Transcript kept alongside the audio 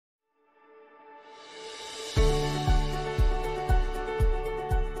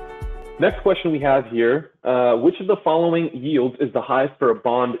Next question we have here, which of the following yields is the highest for a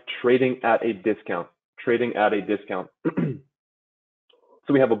bond trading at a discount? Trading at a discount. So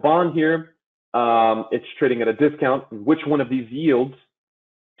we have a bond here. It's trading at a discount. Which one of these yields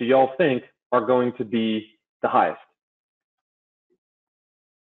do y'all think are going to be the highest?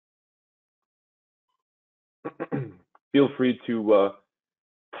 Feel free to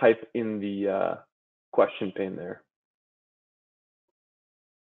type in the question pane there.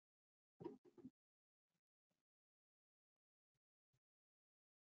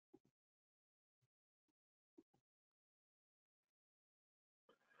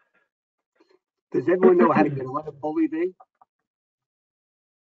 Does everyone know how to get on a PolyV?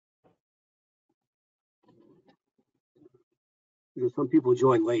 Because some people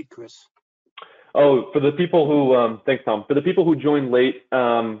join late, Chris. Oh, for the people who, thanks, Tom. For the people who joined late,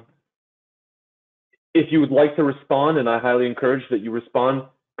 if you would like to respond, and I highly encourage that you respond,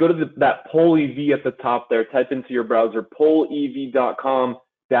 go to that PollEV at the top there. Type into your browser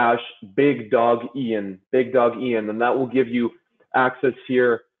pollev.com/bigdogian, and that will give you access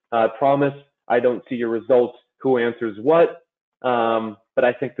here. I promise I don't see your results, who answers what, but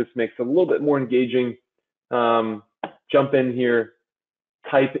I think this makes it a little bit more engaging. Jump in here,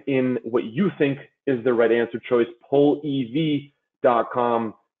 type in what you think is the right answer choice,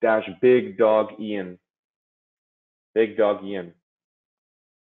 pollev.com/bigdogian. Big Dog Ian.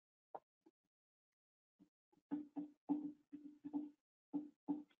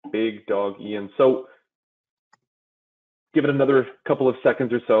 Big Dog Ian. So give it another couple of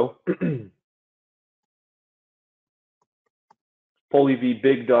seconds or so. PolyV,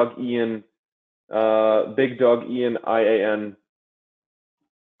 Big Dog Ian, IAN.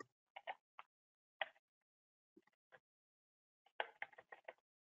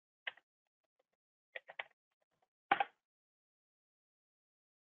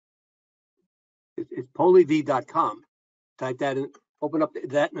 It's pollev.com. Type that in, open up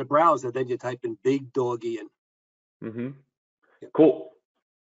that in the browser, then you type in Big Dog Ian. Cool.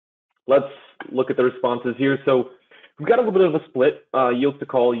 Let's look at the responses here. So we've got a little bit of a split, yield to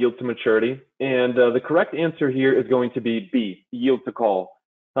call, yield to maturity. And the correct answer here is going to be B, yield to call.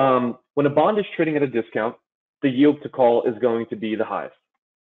 When a bond is trading at a discount, the yield to call is going to be the highest.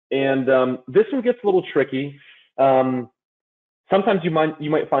 And this one gets a little tricky. Sometimes you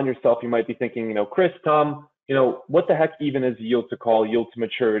might find yourself, you might be thinking, Chris, Tom, what the heck even is yield to call, yield to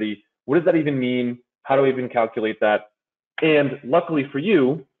maturity? What does that even mean? How do I even calculate that? And luckily for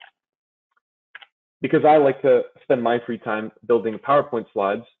you, because I like to spend my free time building PowerPoint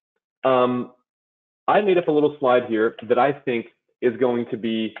slides, I made up a little slide here that I think is going to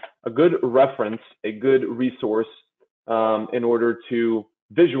be a good reference, a good resource in order to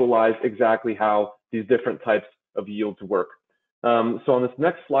visualize exactly how these different types of yields work. So on this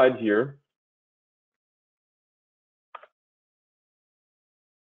next slide here,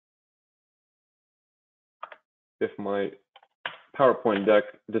 if my PowerPoint deck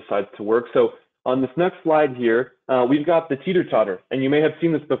decides to work. So on this next slide here, we've got the teeter-totter, and you may have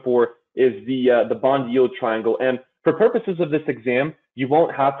seen this before, is the bond yield triangle. And for purposes of this exam, you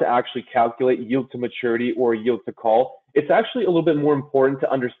won't have to actually calculate yield to maturity or yield to call. It's actually a little bit more important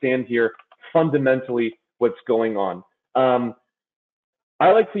to understand here fundamentally what's going on. I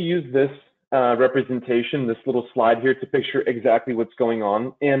like to use this representation, this little slide here, to picture exactly what's going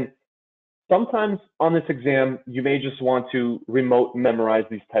on. And sometimes on this exam, you may just want to remote memorize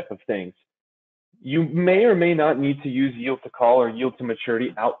these type of things. You may or may not need to use yield to call or yield to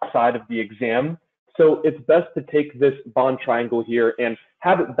maturity outside of the exam. So it's best to take this bond triangle here and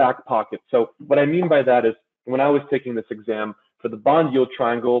have it back pocket. So what I mean by that is when I was taking this exam for the bond yield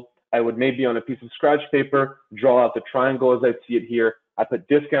triangle, I would maybe on a piece of scratch paper, draw out the triangle as I see it here. I put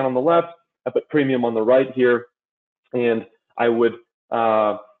discount on the left, I put premium on the right here, and I would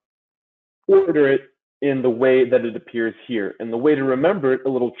order it in the way that it appears here. And the way to remember it, a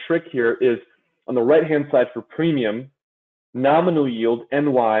little trick here is on the right-hand side for premium, nominal yield,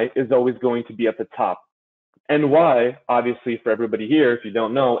 NY, is always going to be at the top. NY, obviously for everybody here, if you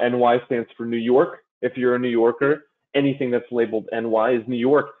don't know, NY stands for New York. If you're a New Yorker, anything that's labeled NY is New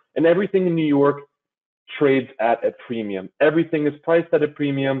York. And everything in New York trades at a premium. Everything is priced at a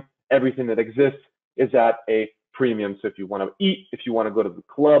premium. Everything that exists is at a premium. So if you want to eat, if you want to go to the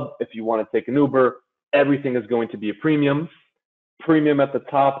club, if you want to take an Uber, everything is going to be a premium. Premium at the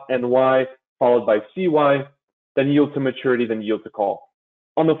top, NY, followed by CY, then yield to maturity, then yield to call.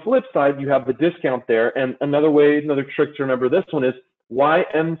 On the flip side, you have the discount there. And another trick to remember this one is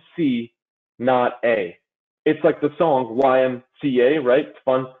YMC, not A. It's like the song YMCA, right? It's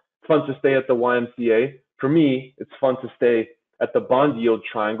fun to stay at the YMCA. For me, it's fun to stay at the bond yield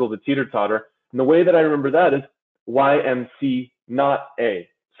triangle, the teeter-totter. And the way that I remember that is YMC, not A.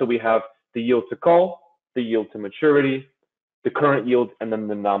 So we have the yield to call, the yield to maturity, the current yield, and then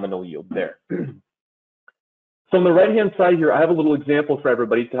the nominal yield there. So on the right-hand side here, I have a little example for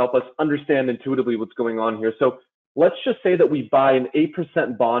everybody to help us understand intuitively what's going on here. So let's just say that we buy an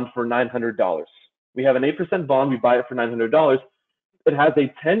 8% bond for $900. We have an 8% bond, we buy it for $900. It has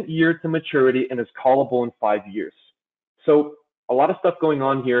a 10-year to maturity and is callable in 5 years. So a lot of stuff going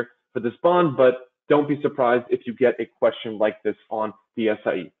on here for this bond, but don't be surprised if you get a question like this on the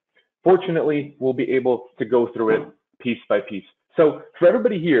SIE. Fortunately, we'll be able to go through it piece by piece. So for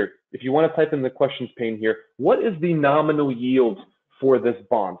everybody here, if you want to type in the questions pane here, what is the nominal yield for this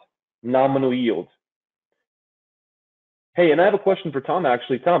bond? Nominal yield. Hey, and I have a question for Tom,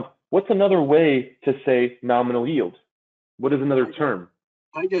 actually. Tom, what's another way to say nominal yield? What is another term?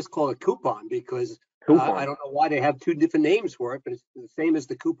 I just call it coupon because I don't know why they have two different names for it, but it's the same as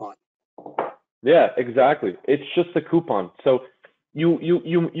the coupon. Yeah, exactly. It's just a coupon. So you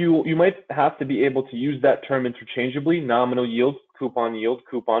might have to be able to use that term interchangeably, nominal yield,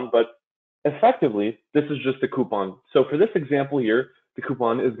 coupon, but effectively, this is just a coupon. So for this example here, the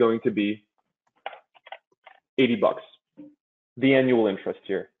coupon is going to be 80 bucks, the annual interest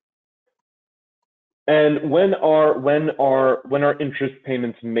here. And when are interest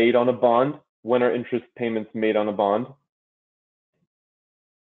payments made on a bond? When are interest payments made on a bond?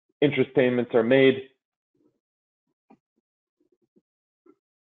 Interest payments are made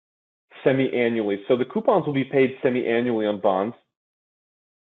semi-annually. So the coupons will be paid semi-annually on bonds.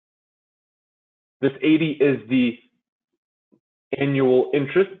 This 80 is the annual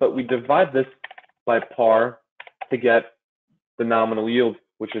interest, but we divide this by par to get the nominal yield,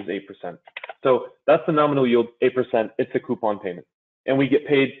 which is 8%. So that's the nominal yield, 8%. It's a coupon payment. And we get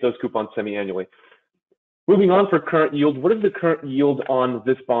paid those coupons semi-annually. Moving on for current yield, what is the current yield on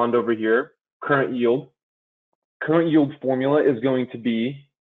this bond over here? Current yield. Current yield formula is going to be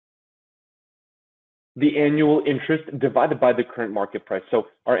the annual interest divided by the current market price. So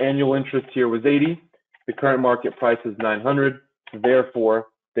our annual interest here was 80. The current market price is 900. Therefore,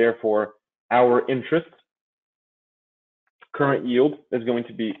 our interest current yield is going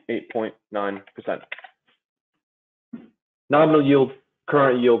to be 8.9%. Nominal yield,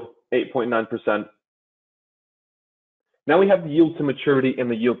 current yield, 8.9%. Now we have the yield to maturity and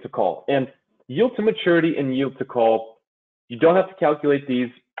the yield to call. And yield to maturity and yield to call, you don't have to calculate these,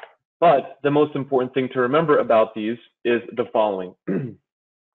 but the most important thing to remember about these is the following.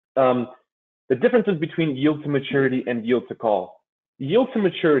 The differences between yield to maturity and yield to call. Yield to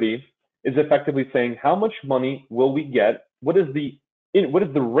maturity is effectively saying how much money will we get? What is the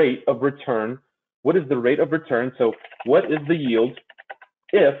rate of return? What is the rate of return? So what is the yield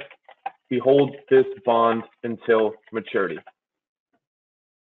if we hold this bond until maturity?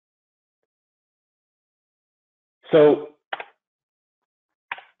 So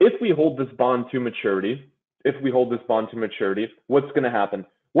if we hold this bond to maturity, what's going to happen?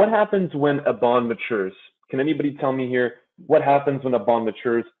 What happens when a bond matures? Can anybody tell me here what happens when a bond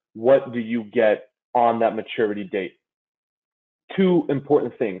matures? What do you get on that maturity date? Two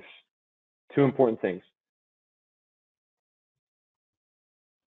important things.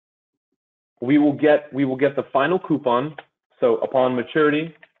 We will get the final coupon. So upon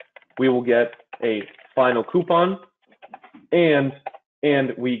maturity, we will get a final coupon, and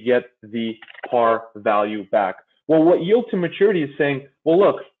we get the par value back. Well, what yield to maturity is saying, well,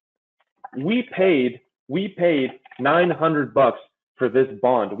 look, we paid 900 bucks for this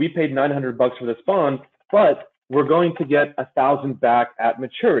bond. We paid 900 bucks for this bond, but we're going to get 1,000 back at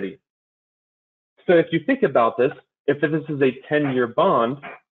maturity. So if you think about this, if this is a 10-year bond,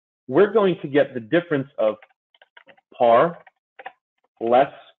 we're going to get the difference of par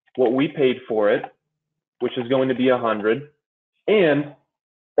less what we paid for it, which is going to be 100. And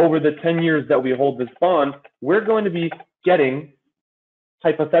over the 10 years that we hold this bond, we're going to be getting,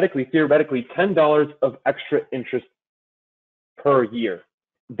 hypothetically, theoretically, $10 of extra interest per year.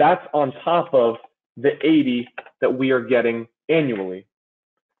 That's on top of the 80 that we are getting annually.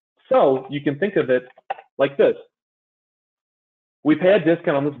 So you can think of it like this. We pay a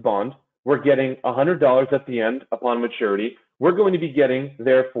discount on this bond. We're getting $100 at the end upon maturity. We're going to be getting,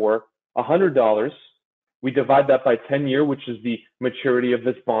 therefore, $100. We divide that by 10 years, which is the maturity of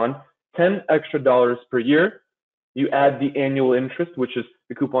this bond, 10 extra dollars per year. You add the annual interest, which is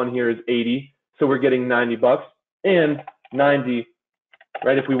the coupon here is 80. So we're getting 90 bucks and 90,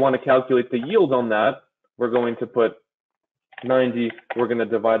 right? If we want to calculate the yield on that, we're going to put 90. We're going to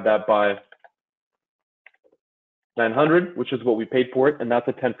divide that by 900, which is what we paid for it. And that's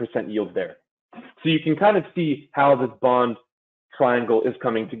a 10% yield there. So you can kind of see how this bond triangle is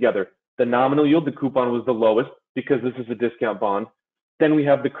coming together. The nominal yield, the coupon, was the lowest because this is a discount bond. Then we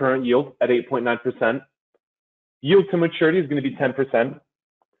have the current yield at 8.9%. Yield to maturity is going to be 10%.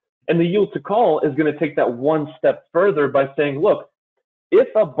 And the yield to call is going to take that one step further by saying, look, if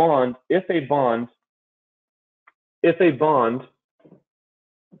a bond has a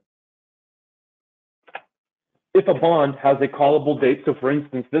callable date, so for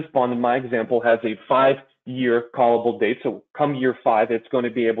instance, this bond in my example has a 5-year callable date, so come year 5, it's going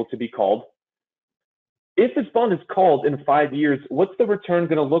to be able to be called. If this bond is called in 5 years, what's the return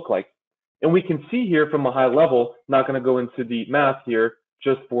going to look like? And we can see here from a high level, not going to go into the math here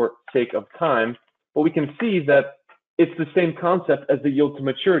just for sake of time, but we can see that it's the same concept as the yield to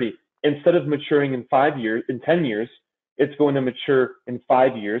maturity. Instead of maturing in 5 years, in 10 years, it's going to mature in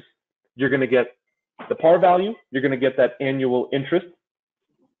 5 years. You're going to get the par value, you're going to get that annual interest,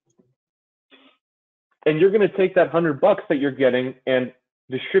 and you're going to take that $100 that you're getting and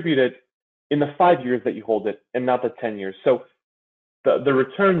distribute it in the 5 years that you hold it and not the 10 years. So the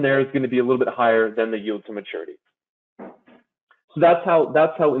return there is going to be a little bit higher than the yield to maturity. So that's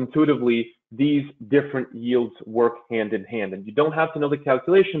how intuitively these different yields work hand in hand. And you don't have to know the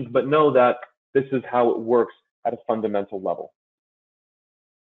calculations, but know that this is how it works at a fundamental level.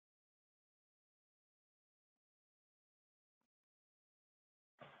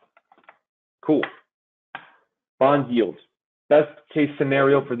 Cool. Bond yields. Best case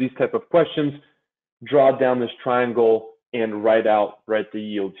scenario for these type of questions, draw down this triangle and write the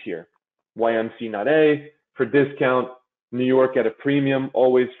yields here. YMC not A for discount, New York at a premium,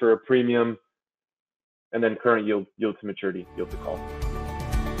 always for a premium, and then current yield to maturity, yield to call.